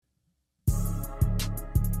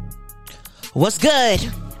What's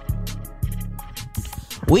good?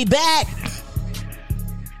 We back.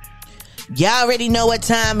 Y'all already know what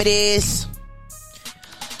time it is.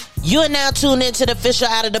 You are now tuned into the official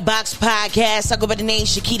Out of the Box podcast. I go by the name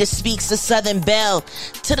Shakita Speaks, the Southern Belle.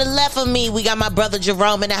 To the left of me, we got my brother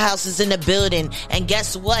Jerome in the house, is in the building. And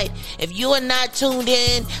guess what? If you are not tuned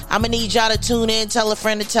in, I'm going to need y'all to tune in. Tell a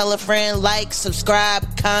friend to tell a friend. Like,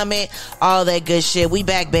 subscribe, comment, all that good shit. We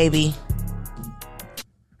back, baby.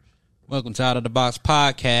 Welcome to Out of the Box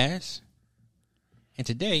podcast. And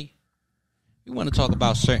today, we want to talk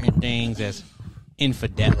about certain things as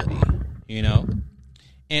infidelity, you know.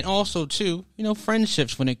 And also, too, you know,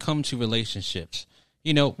 friendships when it comes to relationships.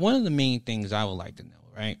 You know, one of the main things I would like to know,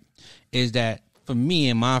 right, is that for me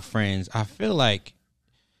and my friends, I feel like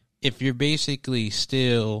if you're basically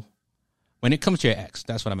still, when it comes to your ex,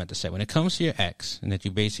 that's what I meant to say. When it comes to your ex and that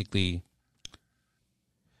you basically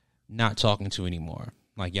not talking to anymore,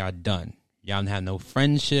 like y'all done, y'all have no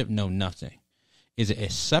friendship, no nothing. Is it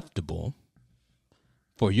acceptable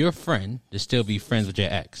for your friend to still be friends with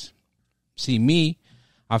your ex? See, me,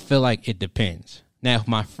 I feel like it depends. Now, if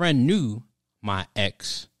my friend knew my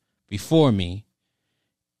ex before me,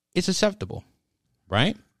 it's acceptable,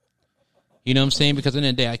 right? You know what I'm saying? Because in the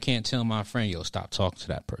end of the day, I can't tell my friend, yo, stop talking to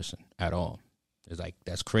that person at all. It's like,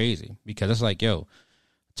 that's crazy. Because it's like, yo,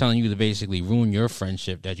 telling you to basically ruin your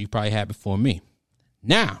friendship that you probably had before me.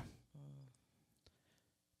 Now,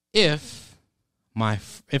 if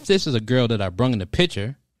this is a girl that I brung in the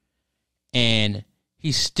picture and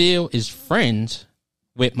he still is friends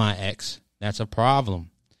with my ex, that's a problem.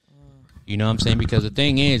 You know what I'm saying? Because the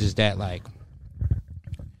thing is that, like,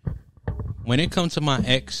 when it comes to my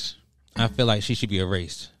ex, I feel like she should be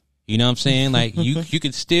erased. You know what I'm saying? Like, you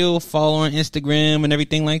could still follow her on Instagram and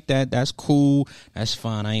everything like that. That's cool. That's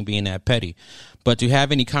fine. I ain't being that petty. But to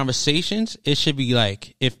have any conversations, it should be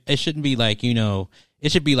like, if it shouldn't be like, you know,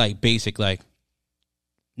 it should be like basic, like,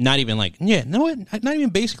 not even like, yeah, no, not even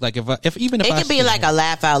basic. Like, if it could be like a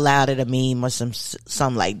laugh out loud at a meme or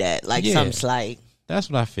something like that. Like, yeah, something slight. That's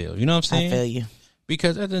what I feel. You know what I'm saying? I feel you.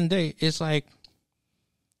 Because at the end of the day, it's like,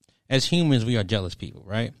 as humans, we are jealous people,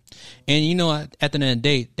 right? And you know, at the end of the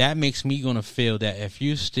day, that makes me gonna feel that if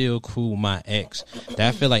you still cool with my ex, that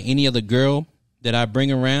I feel like any other girl that I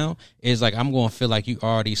bring around is like, I'm gonna feel like you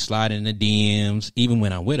already slide in the DMs, even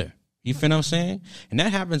when I'm with her. You feel what I'm saying? And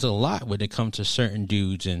that happens a lot when it comes to certain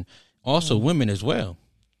dudes and also women as well.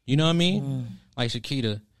 You know what I mean? Like,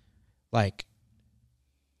 Shakita, like,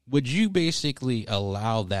 would you basically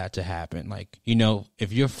allow that to happen? Like, you know,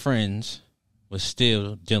 if your friends was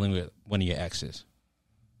still dealing with one of your exes?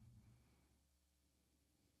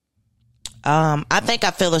 I think I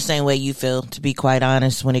feel the same way you feel, to be quite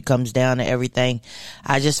honest, when it comes down to everything.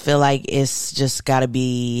 I just feel like it's just gotta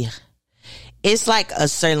be, it's like a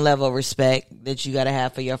certain level of respect that you gotta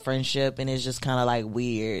have for your friendship, and it's just kind of like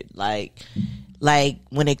weird, like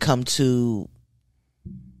when it comes to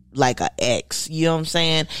like a ex, you know what I'm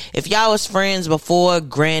saying? If y'all was friends before,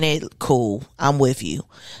 granted, cool, I'm with you,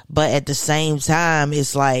 but at the same time,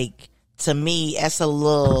 it's like, to me, it's a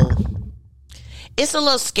little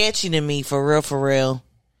sketchy to me, for real.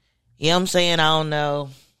 You know what I'm saying? I don't know.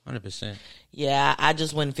 100%. Yeah, I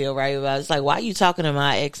just wouldn't feel right about it. It's like, why you talking to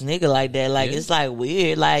my ex nigga like that? Like, It's like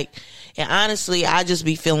weird. Like, and honestly, I just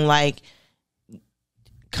be feeling like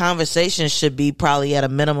conversations should be probably at a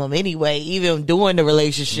minimum anyway, even during the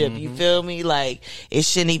relationship. You feel me? Like, it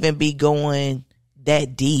shouldn't even be going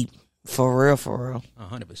that deep, for real.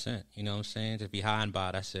 100%. You know what I'm saying? Just be high and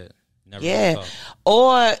by, that's it. Never. Yeah.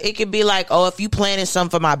 Or it could be like, oh, if you planning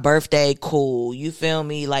something for my birthday, cool. You feel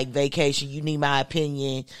me? Like, vacation, you need my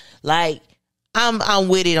opinion. Like, I'm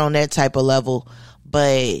with it on that type of level.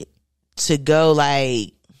 But to go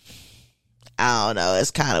like, I don't know,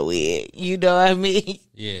 it's kind of weird. You know what I mean?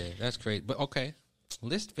 Yeah, that's crazy. But okay,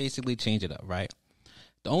 let's basically change it up, right?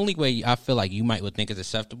 The only way I feel like you would think is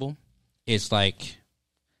acceptable is like,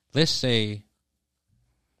 let's say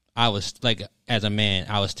I was like, as a man,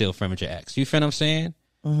 I was still friends with your ex. You feel what I'm saying?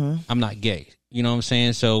 Mm-hmm. I'm not gay. You know what I'm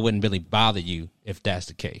saying? So it wouldn't really bother you if that's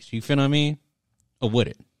the case. You feel what I mean? Or would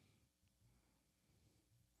it?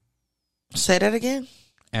 Say that again?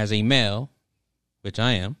 As a male, which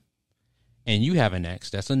I am, and you have an ex,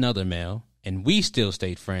 that's another male, and we still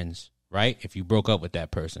stayed friends, right? If you broke up with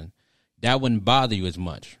that person, that wouldn't bother you as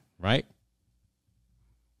much, right?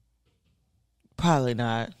 Probably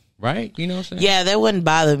not. Right? You know what I'm saying? Yeah, that wouldn't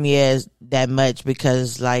bother me as that much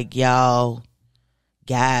because, like, y'all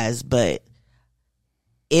guys, but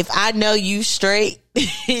if I know you straight,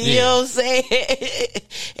 you know what I'm saying?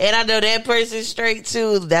 And I know that person's straight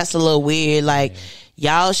too, that's a little weird. Like,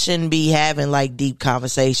 y'all shouldn't be having like deep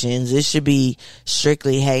conversations. It should be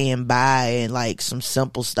strictly hey and bye and like some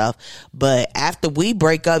simple stuff. But after we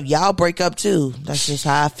break up, y'all break up too. That's just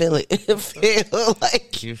how I feel it. Feel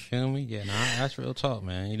like, you feel me? Yeah, nah, that's real talk,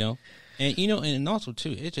 man. And also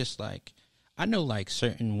too, it's just like I know like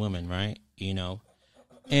certain women, right?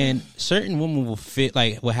 And certain women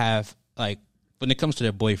will have like when it comes to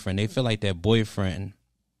their boyfriend, they feel like their boyfriend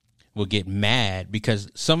will get mad because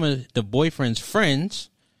some of the boyfriend's friends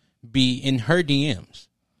be in her DMs.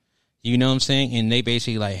 You know what I'm saying? And they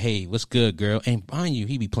basically like, hey, what's good, girl? And mind you,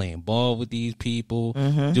 he be playing ball with these people,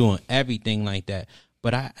 doing everything like that.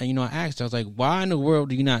 But I asked her, I was like, why in the world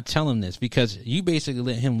do you not tell him this? Because you basically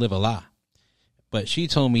let him live a lie. But she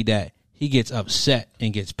told me that he gets upset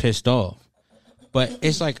and gets pissed off. But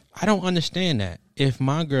it's like, I don't understand that. If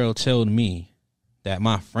my girl told me that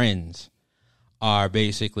my friends are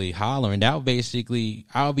basically hollering, I'll be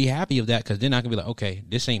happy of that because then I can be like, okay,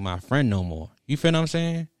 this ain't my friend no more. You feel what I'm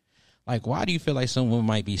saying? Like, why do you feel like someone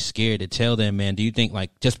might be scared to tell them, man? Do you think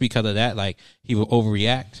like just because of that, like he will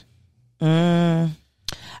overreact?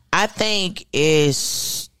 I think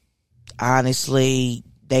it's honestly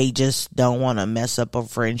they just don't want to mess up a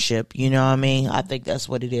friendship. You know what I mean? I think that's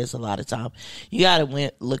what it is a lot of time. You got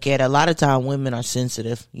to look at it. A lot of time women are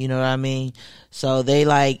sensitive. You know what I mean? So they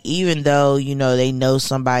like, even though, they know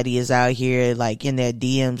somebody is out here like in their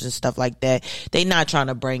DMs and stuff like that, they not trying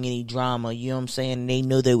to bring any drama. You know what I'm saying? They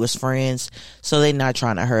knew they was friends, so they not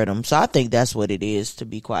trying to hurt them. So I think that's what it is, to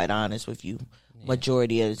be quite honest with you.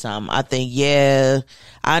 Majority of the time. I think,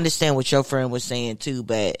 I understand what your friend was saying too,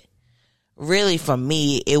 but really, for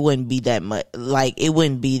me, it wouldn't be that much. Like, it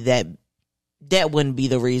wouldn't be that wouldn't be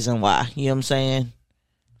the reason why. You know what I'm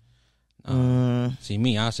saying? See,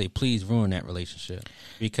 me, I'll say, please ruin that relationship.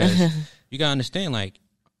 Because you got to understand, like,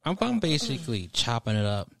 I'm basically chopping it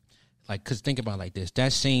up. Like, because think about it like this.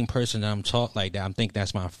 That same person that I'm think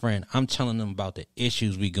that's my friend, I'm telling them about the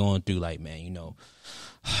issues we going through. Like, man,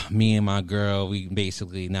 me and my girl, we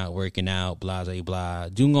basically not working out, blah, blah, blah,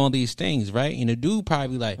 doing all these things, right? And the dude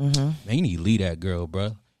probably like, man, you need to leave that girl,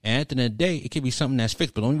 bro. And at the end of the day, it could be something that's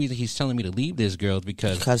fixed. But the only reason he's telling me to leave this girl is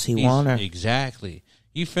because he want her. Exactly.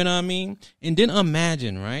 You feel what I mean? And then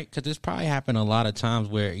imagine, right? Because it's probably happened a lot of times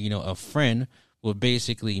where, a friend will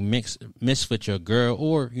basically mix with your girl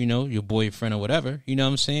or, your boyfriend or whatever. You know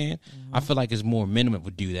what I'm saying? I feel like it's more minimum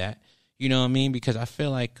would do that. You know what I mean? Because I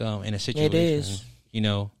feel like in a situation, it is.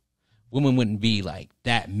 Women wouldn't be like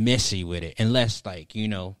that messy with it unless like,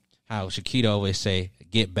 how Shakita always say,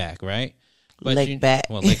 get back, right? But lick back.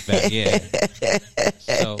 Well, lick back, yeah.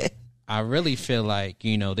 So I really feel like,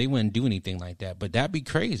 they wouldn't do anything like that. But that'd be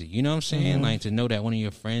crazy. You know what I'm saying? Like to know that one of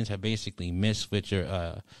your friends have basically messed with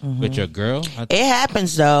your girl. It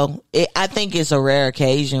happens though. I think it's a rare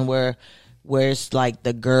occasion where it's like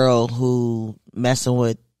the girl who messing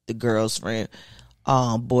with the girl's friend,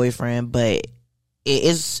 boyfriend, but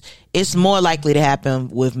it's more likely to happen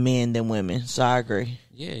with men than women. So I agree.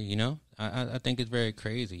 Yeah, I think it's very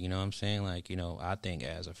crazy. You know what I'm saying? Like, I think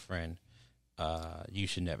as a friend, you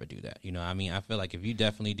should never do that. I feel like if you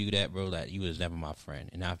definitely do that, bro, that you was never my friend.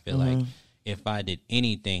 And I feel like if I did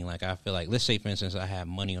anything, like I feel like, let's say for instance, I have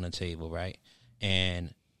money on the table, right?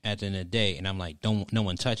 And at the end of the day, and I'm like, no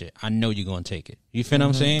one touch it. I know you're gonna take it. You feel what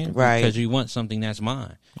I'm saying? Right. Because you want something that's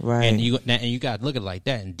mine. Right. And you got to look at it like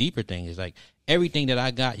that. And deeper thing is like everything that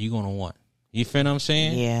I got, you're gonna want. You feel what I'm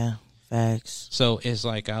saying? Yeah. Facts. So it's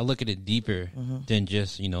like I look at it deeper than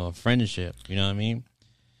just a friendship. You know what I mean?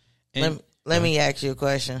 And, let me ask you a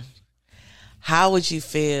question. How would you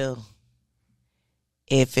feel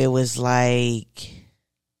if it was like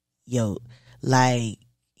your daddy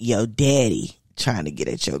trying to get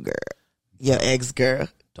at your girl, your ex-girl?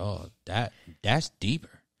 Dog, that's deeper.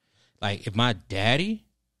 Like if my daddy,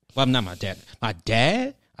 well, not my dad, my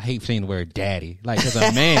dad. I hate saying the word daddy. Like as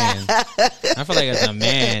a man, I feel like as a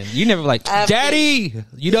man, you never like daddy.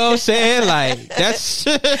 You know what I'm saying? Like that's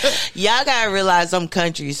y'all gotta realize I'm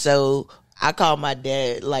country, so I call my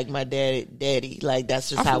dad like my daddy. Like that's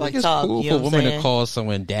just how we talk. Cool you know for what women I'm saying? to call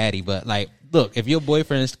someone daddy, but like, look, if your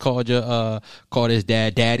boyfriend called his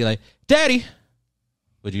dad daddy, like daddy,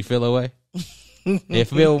 would you feel away? It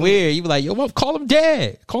feel weird. You be like, yo, mom, call him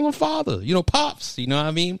dad, call him father, pops. You know what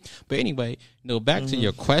I mean? But anyway, back to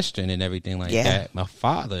your question and everything like that. My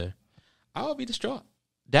father, I would be distraught.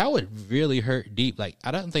 That would really hurt deep. Like I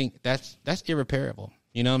don't think that's irreparable.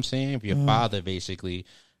 You know what I'm saying? If your father basically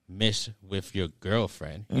mess with your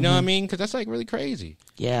girlfriend, you know what I mean? Because that's like really crazy.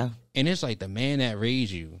 Yeah. And it's like the man that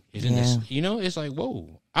raised you is in this. It's like whoa.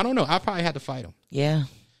 I don't know. I probably had to fight him. Yeah.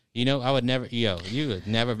 I would never, you would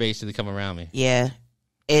never basically come around me. Yeah.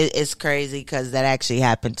 It's crazy because that actually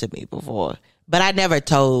happened to me before, but I never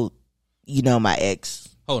told my ex.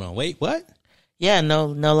 Hold on, wait, what? Yeah, no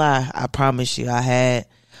lie. I promise you, I had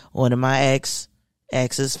one of my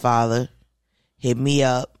ex's father hit me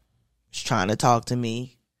up, was trying to talk to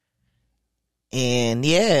me, and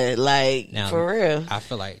yeah, like now, for real. I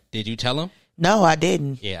feel like, did you tell him? No, I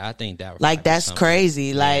didn't. Yeah, I think that like that's something crazy.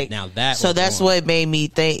 Yeah, like now that so that's wrong. What made me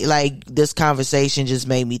think. Like this conversation just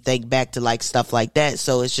made me think back to like stuff like that.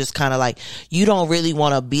 So it's just kind of like you don't really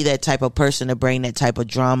want to be that type of person to bring that type of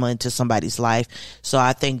drama into somebody's life. So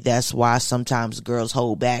I think that's why sometimes girls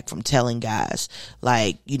hold back from telling guys,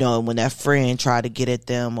 like when that friend try to get at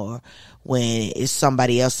them or when it's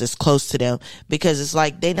somebody else that's close to them, because it's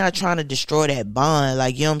like they're not trying to destroy that bond,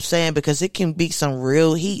 like, you know what I'm saying? Because it can be some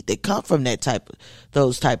real heat that come from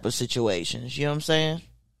those type of situations. You know what I'm saying?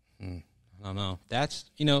 I don't know. That's,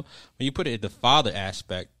 when you put it at the father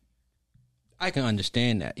aspect, I can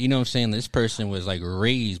understand that. You know what I'm saying? This person was like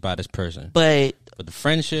raised by this person. But the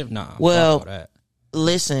friendship, nah. Well,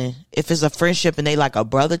 listen, if it's a friendship and they like a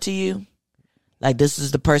brother to you, like this is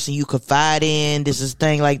the person you confide in, this is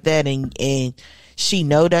thing like that, and she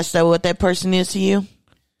know that's what that person is to you,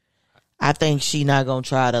 I think she not gonna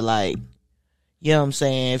try to, like, you know what I'm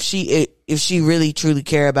saying? If she really truly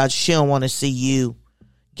care about you, she don't want to see you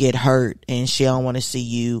get hurt, and she don't want to see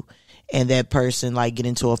you and that person like get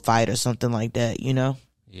into a fight or something like that,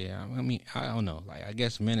 Yeah, I mean, I don't know. Like, I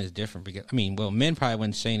guess men is different because men probably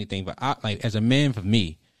wouldn't say anything, but as a man, for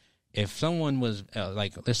me, if someone was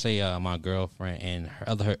like, let's say my girlfriend and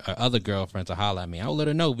her other girlfriends will holler at me, I'll let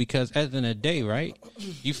her know, because at the end of the day, right?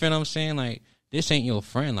 You feel what I'm saying? Like, this ain't your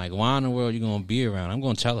friend. Like, why in the world you gonna be around? I'm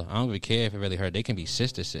gonna tell her. I don't really care if it really hurt. They can be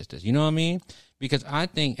sisters. You know what I mean? Because I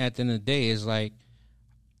think at the end of the day, it's like,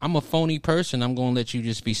 I'm a phony person. I'm gonna let you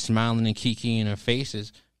just be smiling and kiki in her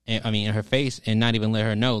faces, in her face, and not even let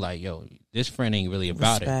her know, like, yo, this friend ain't really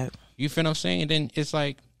about it. You feel what I'm saying? And then it's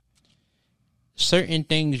like, certain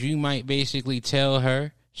things you might basically tell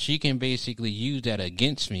her, she can basically use that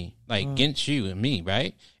against me, like against you and me,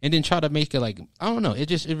 right? And then try to make it like, I don't know.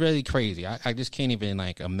 It's really crazy. I just can't even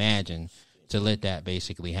like imagine to let that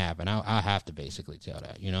basically happen. I have to basically tell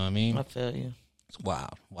that. You know what I mean? I feel you. It's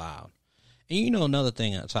wild. And another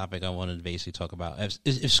thing, a topic I wanted to basically talk about.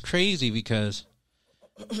 It's crazy because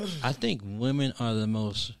I think women are the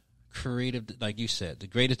most creative, like you said, the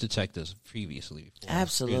greatest detectives previously.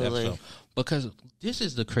 Absolutely. Because this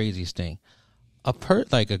is the craziest thing. A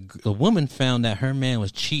woman found that her man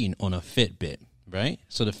was cheating on a Fitbit, right?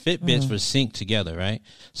 So the Fitbits were synced together, right?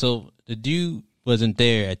 So the dude wasn't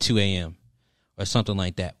there at 2 a.m. or something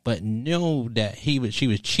like that, but know that he was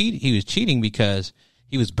cheating because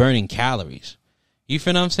he was burning calories. You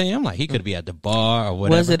feel what I'm saying? I'm like, he could be at the bar or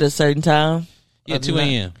whatever. Was it a certain time? Yeah, 2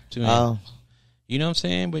 a.m. 2 a.m. Oh. You know what I'm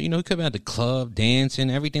saying? But, he could be at the club, dancing,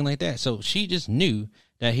 everything like that. So she just knew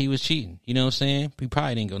that he was cheating. You know what I'm saying? He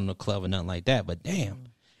probably didn't go to no club or nothing like that, but damn.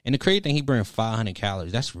 And the crazy thing, he burned 500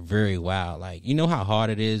 calories. That's very wild. Like, you know how hard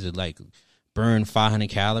it is to, like, burn 500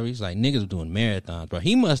 calories? Like, niggas were doing marathons, bro.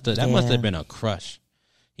 Must have been a crush.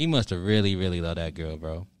 He must have really, really loved that girl,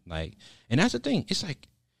 bro. Like, and that's the thing. It's like,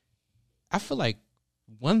 I feel like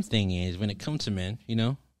one thing is, when it comes to men,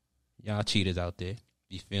 y'all cheaters out there,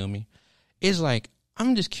 you feel me? It's like,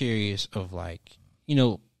 I'm just curious of, like,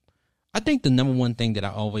 I think the number one thing that I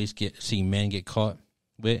always see men get caught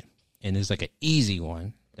with, and it's like an easy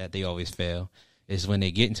one that they always fail, is when they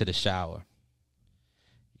get into the shower.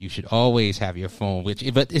 You should always have your phone with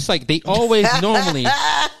you. But it's like they always normally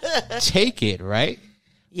take it, right?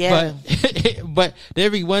 Yeah. But there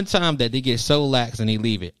be one time that they get so lax and they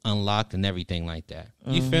leave it unlocked and everything like that.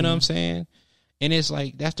 You feel what I'm saying? And it's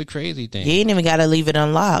like, that's the crazy thing. You ain't even got to leave it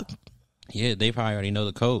unlocked. Yeah, they probably already know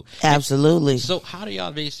the code. Absolutely. So how do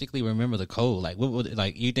y'all basically remember the code? Like, what would,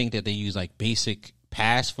 like, you think that they use like basic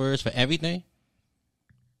passwords for everything?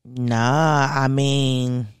 Nah, I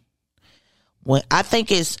mean, I think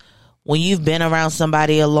it's when you've been around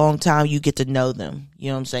somebody a long time, you get to know them. You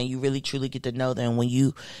know what I'm saying? You really truly get to know them. When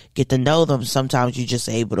you get to know them, sometimes you're just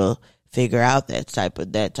able to figure out that type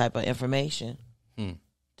of information.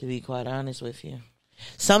 To be quite honest with you.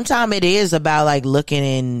 Sometimes it is about like looking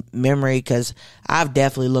in memory, because I've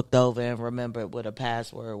definitely looked over and remembered what a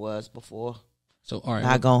password was before. So, all right.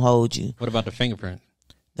 Not going to hold you. What about the fingerprint?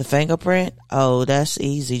 The fingerprint? Oh, that's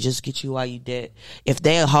easy. Just get you while you dead. If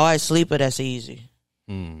they're a hard sleeper, that's easy.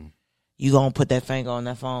 You going to put that finger on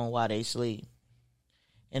that phone while they sleep.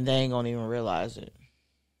 And they ain't going to even realize it.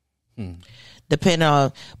 Depending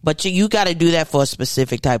on, but you got to do that for a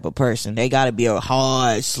specific type of person. They got to be a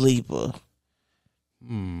hard sleeper.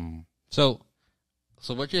 So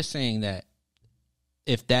what you're saying, that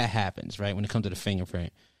if that happens, right? When it comes to the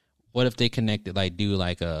fingerprint, what if they connected like do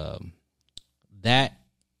like that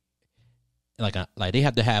like they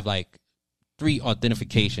have to have like 3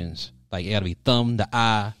 authentications. Like it got to be thumb, the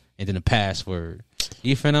eye, and then the password.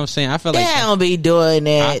 You feel what I'm saying? I feel like they don't be doing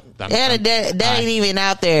that. That I ain't even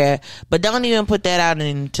out there. But don't even put that out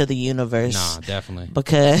into the universe. Nah, definitely.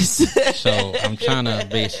 Because so I'm trying to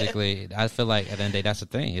basically. I feel like at the end of the day, that's the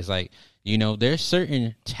thing. It's like, you know, there's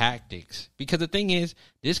certain tactics, because the thing is,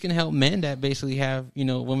 this can help men that basically have, you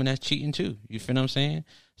know, women that's cheating too. You feel what I'm saying?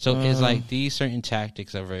 So it's like these certain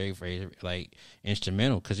tactics are very, very like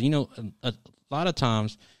instrumental, because, you know, a lot of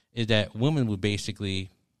times is that women would basically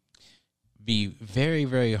be very,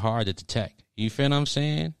 very hard to detect. You feel what I'm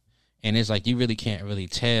saying? And it's like you really can't really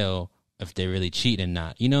tell if they really cheat or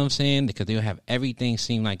not. You know what I'm saying? Because they'll have everything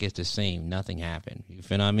seem like it's the same. Nothing happened. You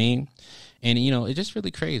feel what I mean? And, you know, it's just really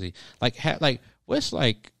crazy. Like,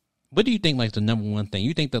 what do you think, like, the number one thing?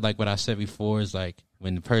 You think that, like, what I said before is, like,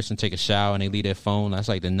 when the person take a shower and they leave their phone, that's,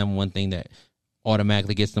 like, the number one thing that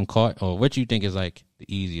automatically gets them caught? Or what do you think is, like,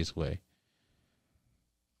 the easiest way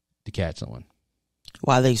to catch someone?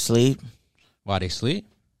 while they sleep. While they sleep?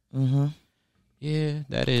 Mm-hmm. Yeah,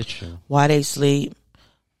 that is true. While they sleep.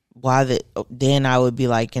 Then I would be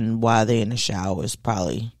like, and while they're in the shower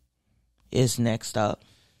is next up.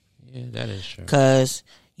 Yeah, that is true. Because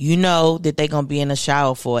you know that they're going to be in the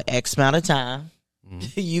shower for X amount of time.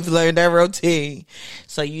 Mm-hmm. You've learned that routine.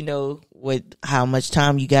 So you know how much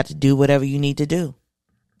time you got to do whatever you need to do.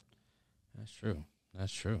 That's true.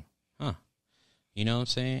 That's true. Huh. You know what I'm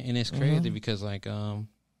saying? And it's crazy because, like,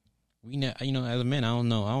 we know, you know, as a man, I don't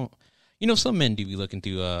know. You know, some men do be looking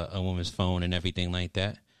through a woman's phone and everything like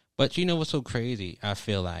that. But you know what's so crazy? I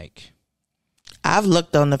feel like I've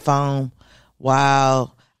looked on the phone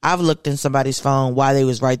while I've looked in somebody's phone while they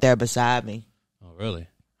was right there beside me. Oh, really?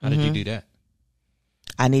 How did you do that?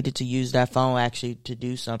 I needed to use that phone actually to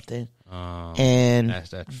do something. And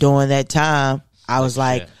during that time, I was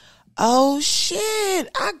like, shit. oh shit,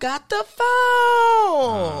 I got the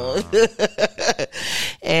phone.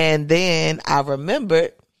 And then I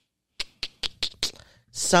remembered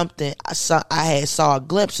something. I saw a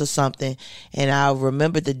glimpse of something, and I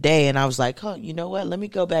remembered the day, and I was like, huh, you know what? Let me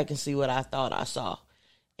go back and see what I thought I saw.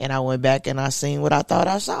 And I went back and I seen what I thought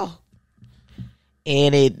I saw.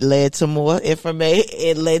 And it led to more information.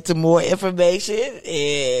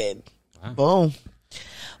 And boom.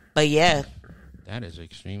 But yeah. That is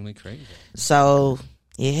extremely crazy. So,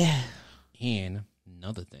 yeah. And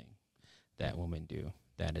another thing that women do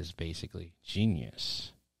that is basically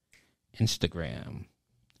genius. Instagram.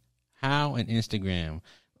 How an Instagram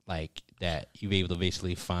like that you able to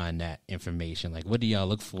basically find that information? Like, what do y'all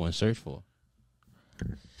look for and search for?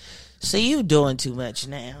 So you doing too much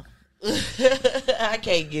now. I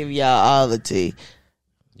can't give y'all all the tea.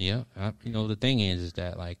 Yeah, you know, the thing is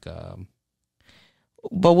that like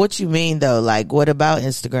but what you mean though? Like, what about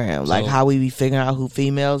Instagram? Like, how we be figuring out who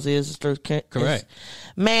females is? Correct.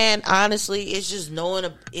 Man, honestly, it's just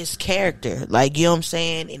knowing its character. Like, you know what I'm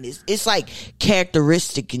saying? And it's like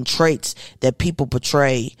characteristic and traits that people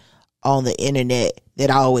portray on the internet that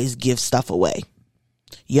always give stuff away.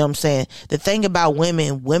 You know what I'm saying? The thing about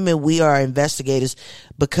women, we are investigators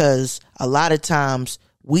because a lot of times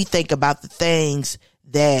we think about the things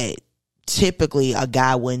that typically a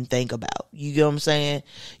guy wouldn't think about. You get what I'm saying?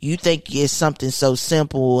 You think it's something so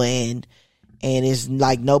simple and it's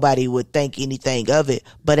like nobody would think anything of it.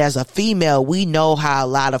 But as a female, we know how a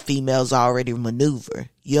lot of females already maneuver.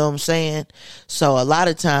 You know what I'm saying? So a lot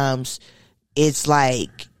of times it's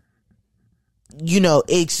like, you know,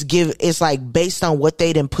 it's like based on what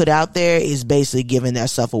they didn't put out there is basically giving that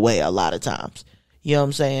stuff away a lot of times. You know what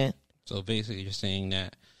I'm saying? So basically you're saying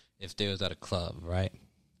that if they was at a club, right?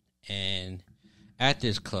 And at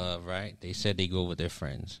this club, right, they said they go with their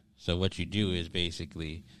friends. So what you do is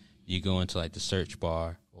basically you go into like the search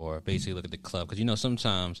bar or basically look at the club. Because, you know,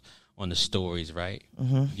 sometimes on the stories, right,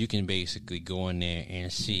 you can basically go in there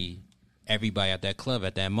and see everybody at that club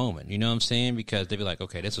at that moment. You know what I'm saying? Because they be like,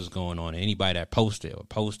 okay, this was going on. Anybody that posted,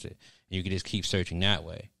 and you can just keep searching that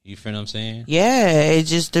way. You feel what I'm saying? Yeah, it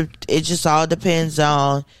just all depends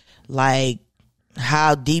on like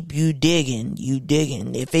how deep you digging.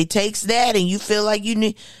 If it takes that and you feel like you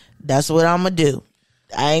need, that's what I'm gonna do.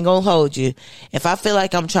 I ain't gonna hold you. If I feel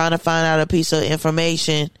like I'm trying to find out a piece of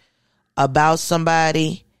information about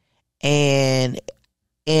somebody and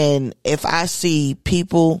if I see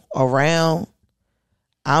people around,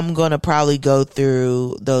 I'm going to probably go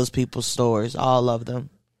through those people's stores, all of them.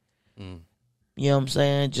 You know what I'm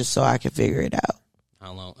saying? Just so I can figure it out.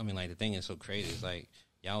 How long? I mean, like, the thing is so crazy. It's like,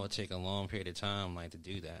 y'all would take a long period of time, like, to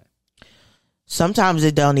do that. Sometimes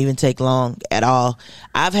it don't even take long at all.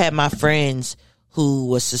 I've had my friends who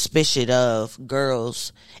was suspicious of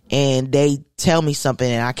girls, and they tell me something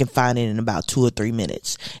and I can find it in about 2 or 3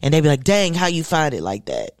 minutes. And they be like, dang, how you find it like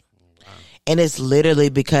that? Wow. And it's literally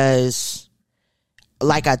because,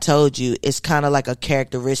 like I told you, it's kind of like a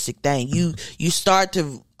characteristic thing. You start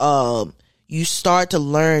to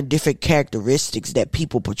learn different characteristics that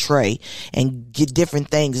people portray and get different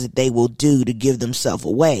things that they will do to give themselves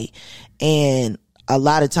away. And a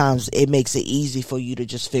lot of times it makes it easy for you to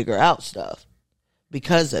just figure out stuff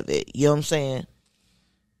because of it. You know what I'm saying?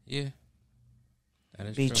 Yeah. That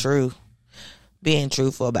is Be true. Being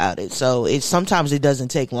truthful about it. So sometimes it doesn't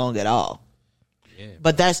take long at all. Yeah.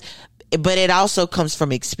 But it also comes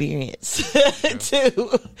from experience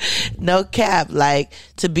too. No cap. Like,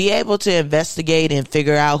 to be able to investigate and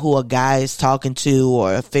figure out who a guy is talking to,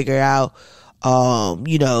 or figure out,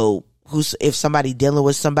 if somebody dealing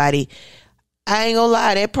with somebody, I ain't gonna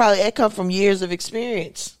lie, that come from years of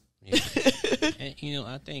experience. Yeah. And,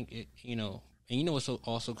 I think what's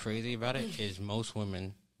also crazy about it is most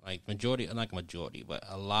women, like majority, but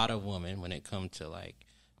a lot of women, when it comes to like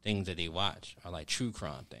things that they watch, are like true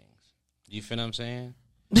crime things. You feel what I'm saying?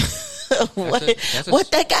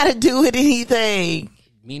 What that got to do with anything?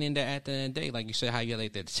 Meaning that at the end of the day, like you said, how you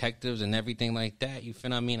like the detectives and everything like that. You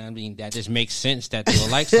feel what I mean? I mean, that just makes sense that they will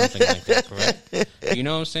like something like that, correct? You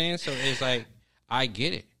know what I'm saying? So it's like, I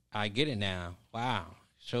get it now. Wow.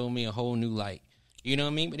 Show me a whole new light. You know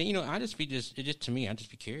what I mean? But then, I just be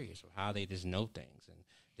curious of how they just know things, and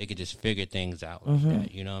they could just figure things out like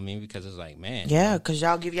that. You know what I mean? Because it's like, man. Yeah, because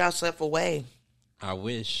y'all give yourself away. I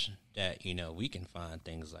wish that, we can find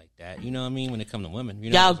things like that. You know what I mean? When it comes to women.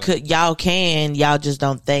 Y'all just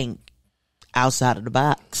don't think outside of the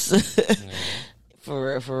box. Yeah.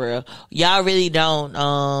 For real. Y'all really don't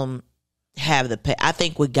have I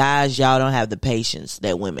think with guys, y'all don't have the patience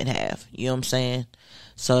that women have. You know what I'm saying?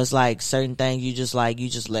 So it's like certain things you just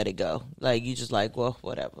let it go. Like, you just like, well,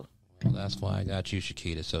 whatever. Well, that's why I got you,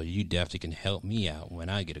 Shakita. So you definitely can help me out when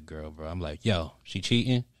I get a girl, bro. I'm like, yo, she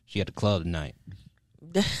cheating? She at the club tonight.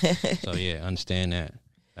 So yeah, understand that.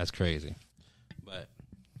 That's crazy. But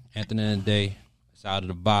at the end of the day, it's out of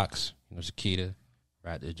the box. Shakita,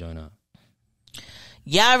 right this joint up.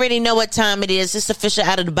 Y'all already know what time it is. It's the official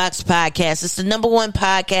Out of the Box podcast. It's the #1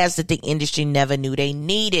 podcast that the industry never knew they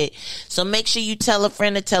needed. So make sure you tell a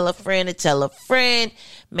friend to tell a friend to tell a friend.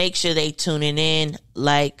 Make sure they tuning in.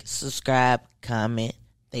 Like, subscribe, comment.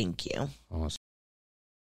 Thank you.